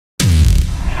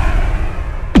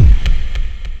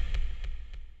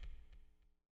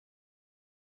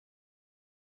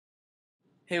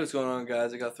Hey, what's going on,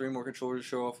 guys? I got three more controllers to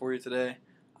show off for you today.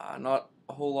 Not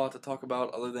a whole lot to talk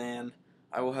about other than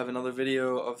I will have another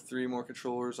video of three more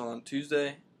controllers on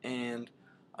Tuesday and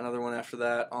another one after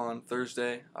that on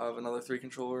Thursday of another three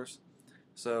controllers.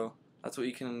 So that's what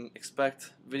you can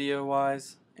expect video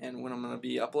wise and when I'm going to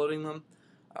be uploading them.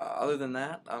 Other than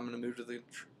that, I'm going to move to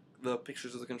the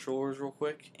pictures of the controllers real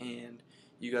quick and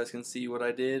you guys can see what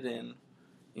I did and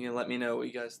you can let me know what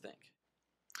you guys think.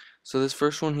 So this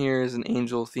first one here is an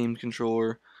angel themed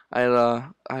controller. I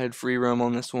had free roam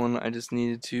on this one. I just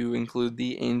needed to include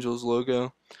the Angels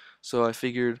logo. So I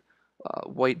figured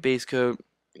white base coat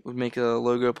would make a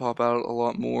logo pop out a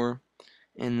lot more,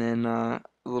 and then a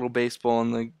little baseball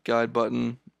on the guide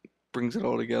button brings it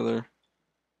all together.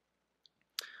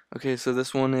 Okay, so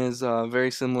this one is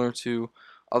very similar to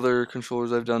other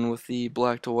controllers I've done with the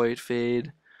black to white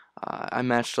fade. I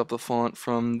matched up the font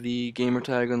from the gamer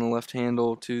tag on the left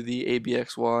handle to the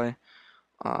ABXY.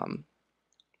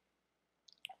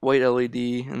 White LED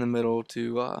in the middle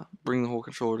to bring the whole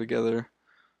controller together.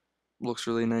 Looks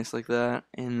really nice like that.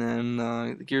 And then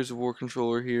the Gears of War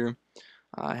controller here.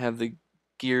 I have the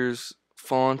Gears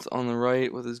font on the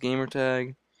right with his gamer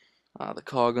tag. The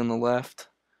cog on the left.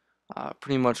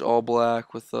 Pretty much all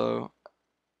black with the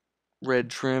red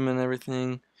trim and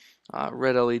everything.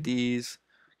 Red LEDs.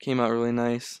 Came out really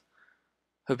nice.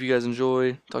 Hope you guys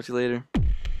enjoy. Talk to you later.